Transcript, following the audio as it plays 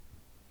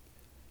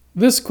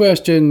This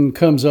question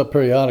comes up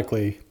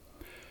periodically.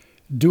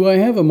 Do I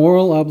have a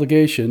moral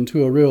obligation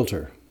to a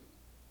realtor?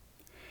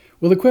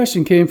 Well, the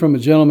question came from a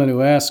gentleman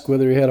who asked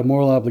whether he had a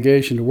moral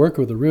obligation to work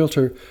with a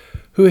realtor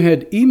who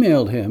had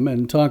emailed him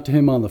and talked to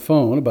him on the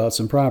phone about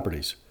some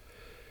properties.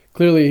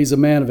 Clearly, he's a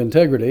man of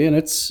integrity, and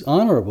it's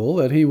honorable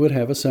that he would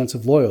have a sense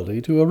of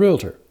loyalty to a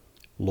realtor.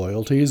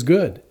 Loyalty is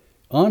good.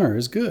 Honor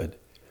is good.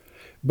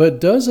 But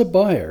does a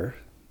buyer,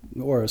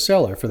 or a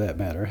seller for that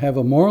matter, have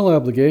a moral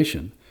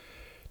obligation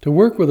to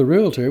work with a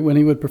realtor when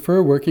he would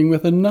prefer working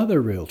with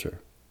another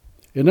realtor?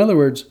 In other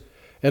words,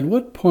 at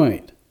what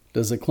point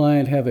does a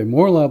client have a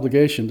moral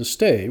obligation to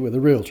stay with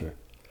a realtor?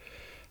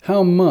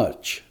 How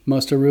much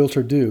must a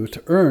realtor do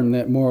to earn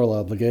that moral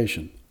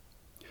obligation?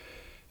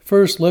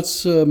 First,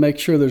 let's make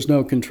sure there's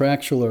no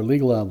contractual or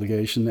legal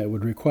obligation that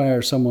would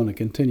require someone to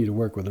continue to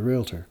work with a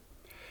realtor.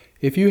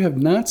 If you have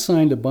not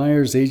signed a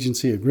buyer's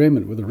agency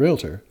agreement with a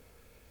realtor,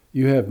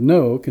 you have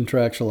no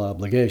contractual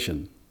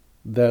obligation.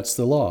 That's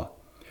the law.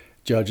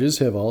 Judges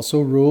have also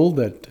ruled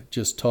that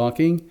just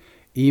talking,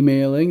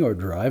 emailing, or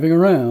driving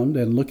around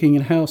and looking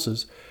at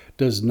houses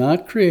does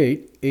not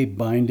create a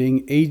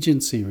binding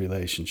agency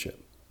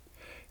relationship.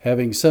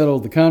 Having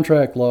settled the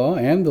contract law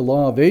and the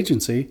law of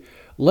agency,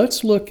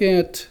 let's look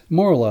at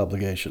moral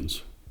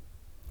obligations.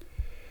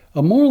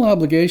 A moral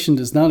obligation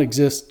does not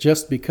exist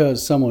just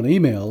because someone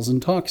emails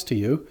and talks to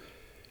you,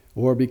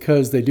 or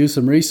because they do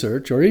some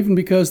research, or even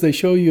because they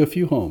show you a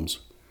few homes.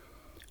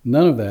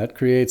 None of that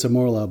creates a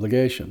moral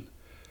obligation.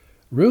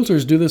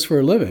 Realtors do this for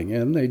a living,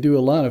 and they do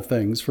a lot of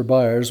things for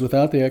buyers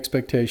without the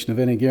expectation of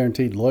any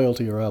guaranteed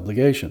loyalty or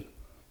obligation.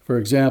 For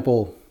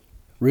example,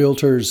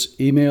 realtors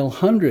email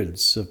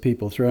hundreds of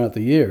people throughout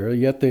the year,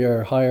 yet they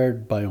are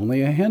hired by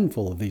only a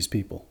handful of these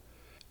people.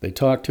 They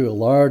talk to a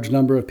large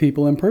number of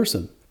people in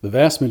person, the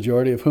vast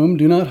majority of whom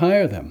do not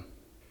hire them.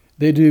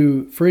 They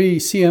do free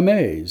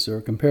CMAs,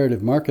 or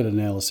comparative market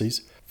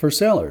analyses, for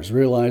sellers,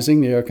 realizing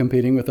they are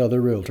competing with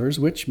other realtors,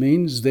 which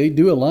means they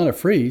do a lot of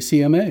free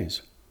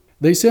CMAs.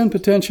 They send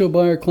potential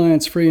buyer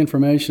clients free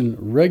information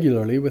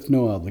regularly with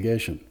no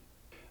obligation.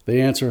 They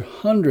answer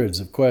hundreds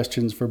of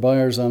questions for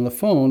buyers on the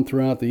phone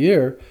throughout the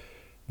year,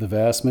 the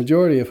vast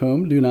majority of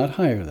whom do not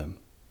hire them.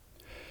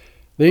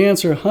 They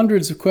answer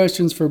hundreds of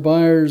questions for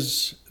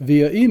buyers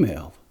via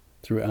email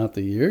throughout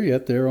the year,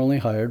 yet they're only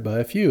hired by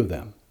a few of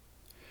them.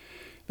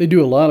 They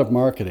do a lot of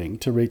marketing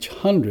to reach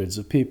hundreds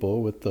of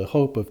people with the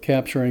hope of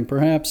capturing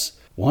perhaps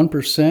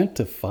 1%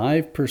 to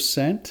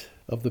 5%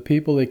 of the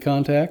people they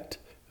contact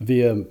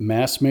via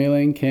mass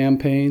mailing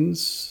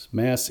campaigns,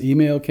 mass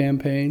email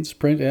campaigns,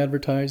 print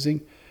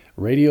advertising,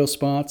 radio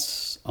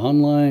spots,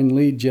 online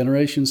lead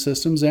generation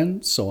systems,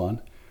 and so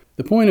on.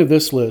 The point of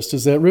this list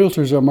is that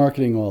realtors are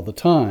marketing all the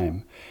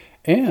time,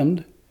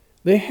 and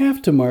they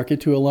have to market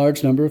to a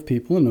large number of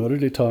people in order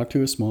to talk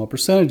to a small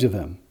percentage of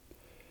them.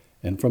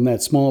 And from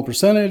that small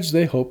percentage,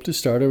 they hope to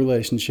start a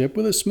relationship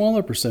with a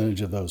smaller percentage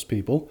of those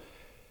people.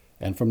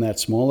 And from that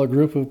smaller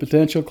group of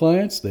potential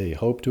clients, they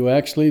hope to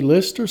actually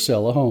list or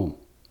sell a home.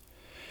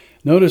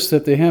 Notice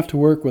that they have to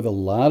work with a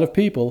lot of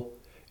people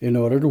in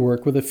order to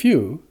work with a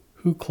few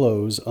who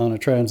close on a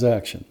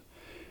transaction.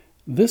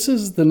 This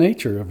is the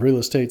nature of real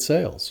estate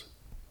sales.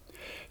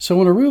 So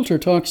when a realtor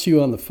talks to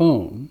you on the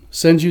phone,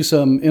 sends you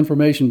some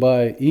information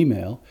by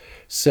email,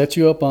 sets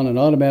you up on an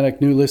automatic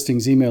new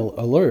listings email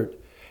alert,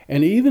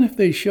 and even if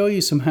they show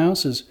you some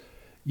houses,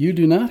 you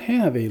do not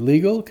have a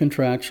legal,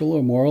 contractual,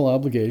 or moral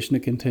obligation to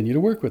continue to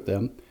work with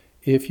them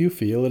if you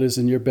feel it is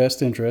in your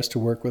best interest to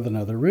work with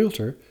another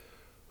realtor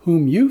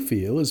whom you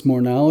feel is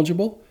more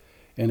knowledgeable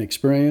and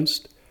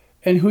experienced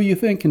and who you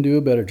think can do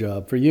a better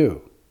job for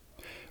you.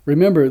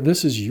 Remember,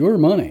 this is your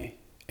money,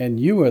 and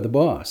you are the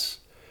boss.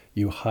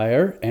 You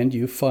hire and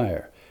you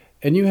fire,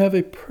 and you have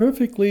a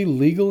perfectly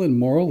legal and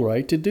moral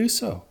right to do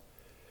so.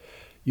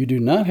 You do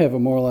not have a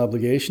moral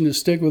obligation to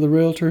stick with a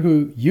realtor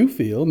who you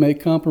feel may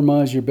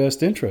compromise your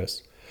best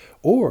interests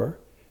or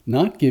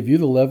not give you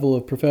the level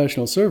of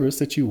professional service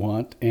that you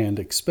want and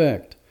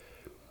expect.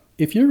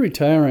 If you're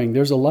retiring,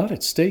 there's a lot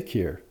at stake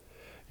here.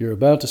 You're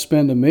about to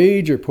spend a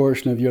major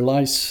portion of your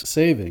life's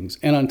savings,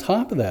 and on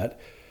top of that,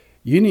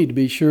 you need to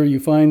be sure you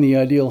find the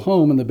ideal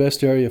home in the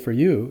best area for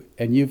you,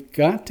 and you've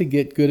got to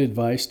get good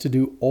advice to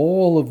do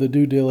all of the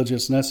due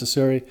diligence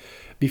necessary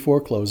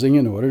before closing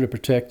in order to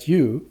protect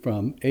you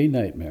from a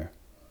nightmare.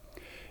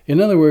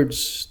 In other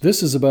words,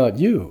 this is about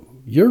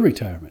you, your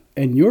retirement,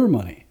 and your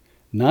money,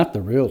 not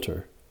the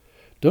realtor.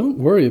 Don't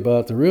worry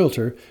about the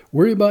realtor,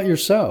 worry about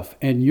yourself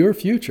and your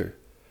future.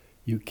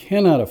 You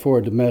cannot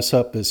afford to mess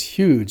up this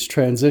huge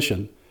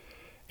transition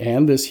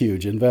and this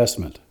huge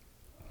investment.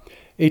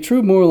 A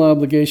true moral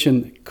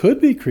obligation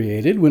could be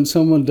created when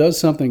someone does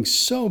something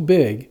so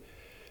big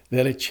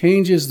that it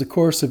changes the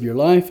course of your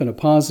life in a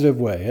positive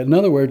way. In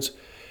other words,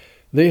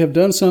 they have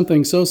done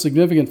something so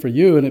significant for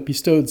you and it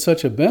bestowed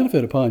such a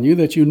benefit upon you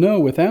that you know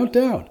without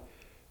doubt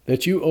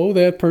that you owe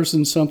that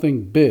person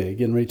something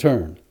big in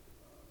return.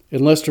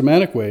 In less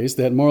dramatic ways,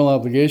 that moral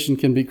obligation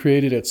can be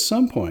created at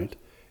some point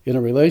in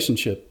a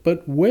relationship,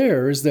 but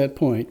where is that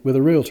point with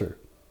a realtor?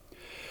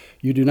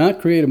 You do not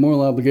create a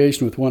moral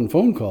obligation with one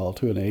phone call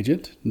to an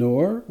agent,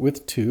 nor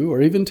with 2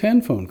 or even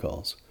 10 phone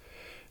calls.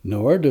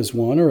 Nor does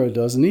 1 or a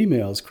dozen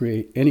emails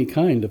create any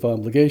kind of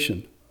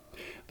obligation.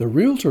 The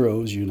realtor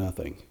owes you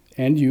nothing,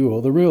 and you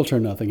owe the realtor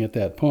nothing at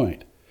that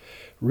point.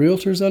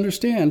 Realtors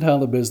understand how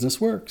the business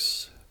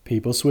works.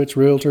 People switch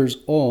realtors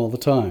all the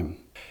time.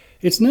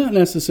 It's not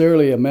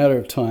necessarily a matter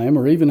of time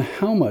or even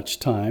how much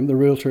time the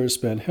realtor has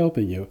spent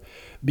helping you,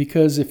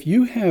 because if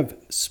you have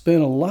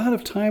spent a lot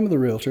of time with the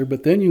realtor,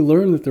 but then you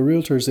learn that the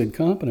realtor is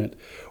incompetent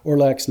or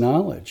lacks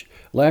knowledge,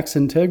 lacks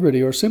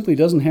integrity, or simply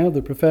doesn't have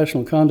the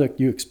professional conduct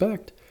you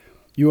expect,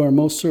 you are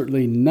most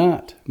certainly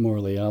not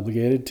morally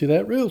obligated to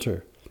that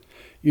realtor.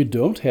 You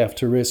don't have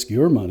to risk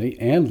your money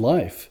and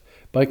life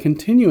by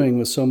continuing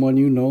with someone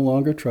you no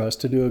longer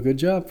trust to do a good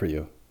job for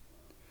you.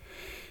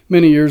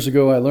 Many years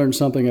ago, I learned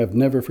something I've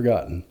never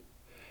forgotten.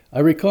 I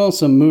recall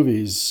some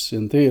movies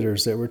in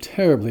theaters that were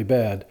terribly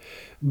bad,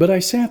 but I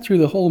sat through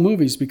the whole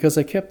movies because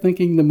I kept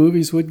thinking the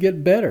movies would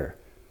get better.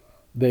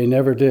 They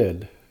never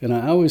did, and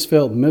I always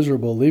felt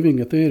miserable leaving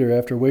the theater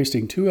after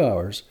wasting 2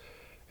 hours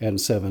and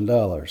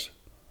 $7.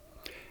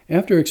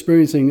 After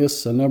experiencing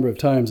this a number of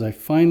times, I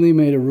finally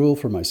made a rule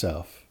for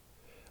myself.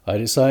 I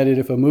decided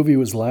if a movie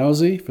was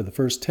lousy for the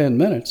first 10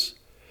 minutes,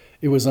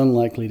 it was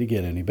unlikely to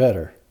get any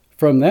better.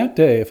 From that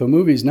day, if a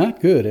movie's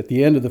not good at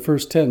the end of the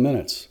first 10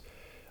 minutes,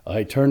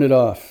 I turn it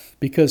off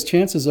because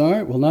chances are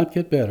it will not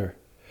get better.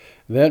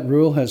 That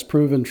rule has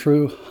proven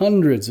true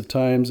hundreds of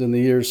times in the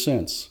years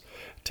since.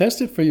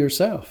 Test it for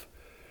yourself.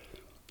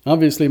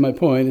 Obviously, my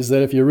point is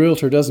that if your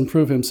realtor doesn't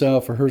prove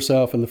himself or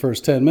herself in the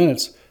first 10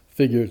 minutes,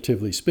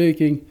 figuratively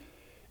speaking,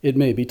 it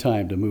may be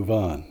time to move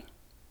on.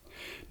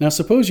 Now,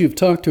 suppose you've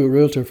talked to a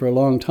realtor for a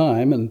long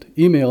time and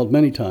emailed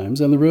many times,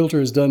 and the realtor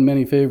has done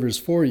many favors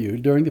for you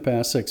during the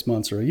past 6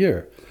 months or a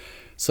year,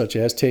 such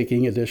as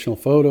taking additional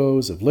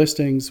photos of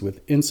listings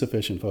with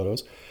insufficient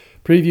photos,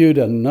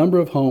 previewed a number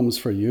of homes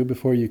for you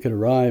before you could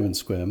arrive in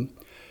Sequim,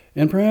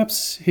 and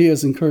perhaps he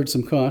has incurred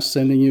some costs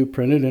sending you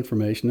printed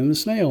information in the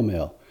snail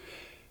mail.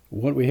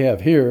 What we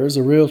have here is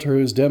a realtor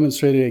who's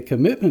demonstrated a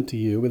commitment to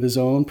you with his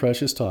own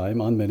precious time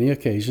on many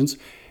occasions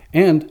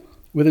and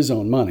with his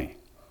own money.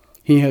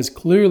 He has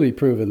clearly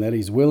proven that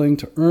he's willing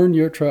to earn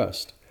your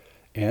trust.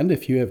 And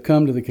if you have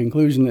come to the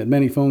conclusion that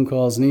many phone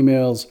calls and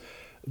emails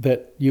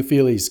that you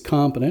feel he's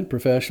competent,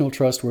 professional,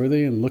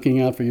 trustworthy, and looking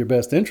out for your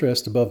best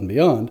interest above and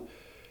beyond,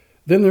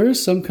 then there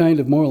is some kind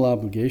of moral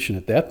obligation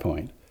at that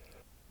point.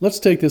 Let's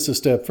take this a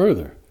step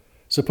further.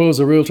 Suppose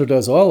a realtor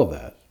does all of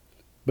that,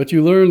 but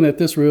you learn that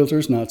this realtor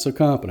is not so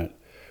competent,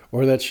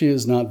 or that she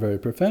is not very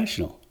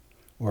professional,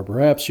 or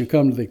perhaps you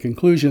come to the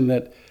conclusion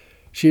that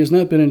she has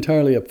not been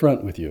entirely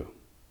upfront with you.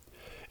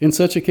 In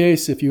such a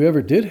case, if you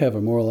ever did have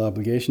a moral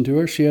obligation to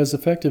her, she has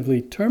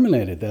effectively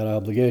terminated that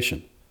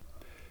obligation.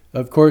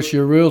 Of course,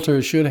 your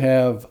realtor should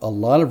have a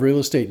lot of real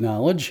estate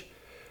knowledge,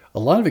 a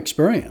lot of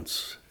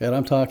experience, and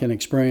I'm talking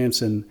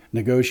experience in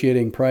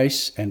negotiating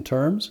price and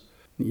terms.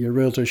 Your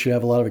realtor should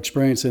have a lot of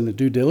experience in the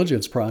due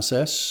diligence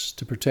process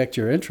to protect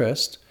your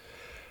interest.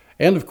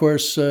 And of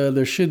course,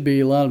 there should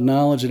be a lot of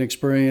knowledge and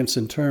experience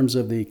in terms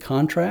of the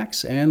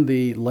contracts and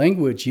the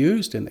language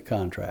used in the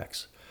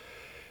contracts.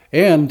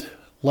 And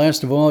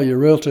last of all, your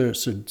realtor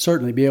should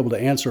certainly be able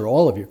to answer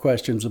all of your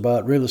questions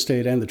about real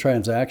estate and the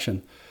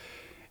transaction.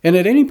 And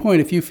at any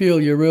point, if you feel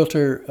your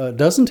realtor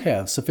doesn't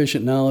have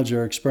sufficient knowledge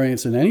or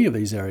experience in any of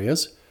these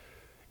areas,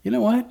 you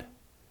know what?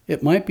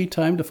 It might be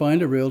time to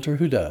find a realtor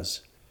who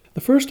does. The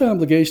first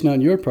obligation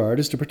on your part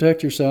is to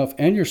protect yourself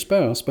and your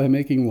spouse by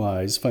making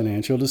wise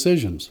financial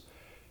decisions.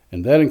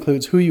 And that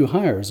includes who you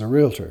hire as a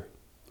realtor.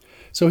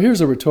 So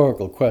here's a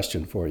rhetorical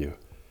question for you.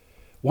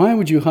 Why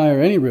would you hire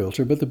any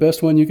realtor but the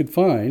best one you could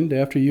find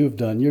after you have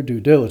done your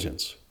due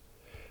diligence?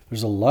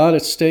 There's a lot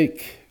at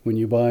stake when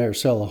you buy or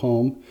sell a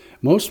home,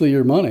 mostly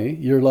your money,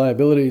 your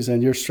liabilities,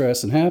 and your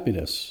stress and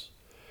happiness.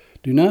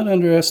 Do not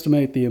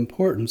underestimate the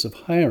importance of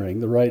hiring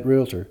the right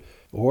realtor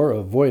or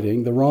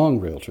avoiding the wrong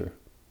realtor.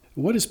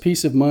 What is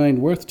peace of mind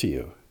worth to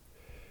you?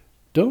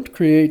 Don't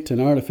create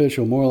an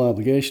artificial moral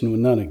obligation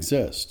when none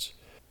exists.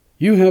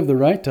 You have the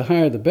right to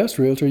hire the best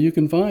realtor you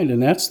can find,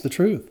 and that's the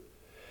truth.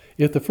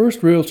 If the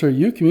first realtor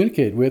you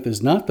communicate with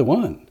is not the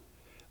one,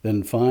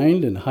 then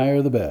find and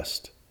hire the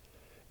best.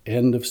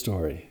 End of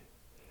story.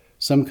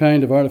 Some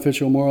kind of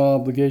artificial moral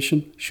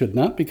obligation should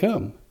not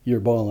become your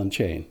ball and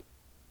chain.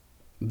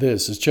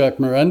 This is Chuck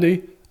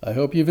Marundi. I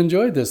hope you've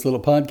enjoyed this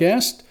little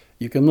podcast.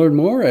 You can learn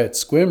more at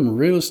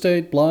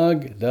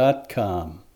squimrealestateblog.com.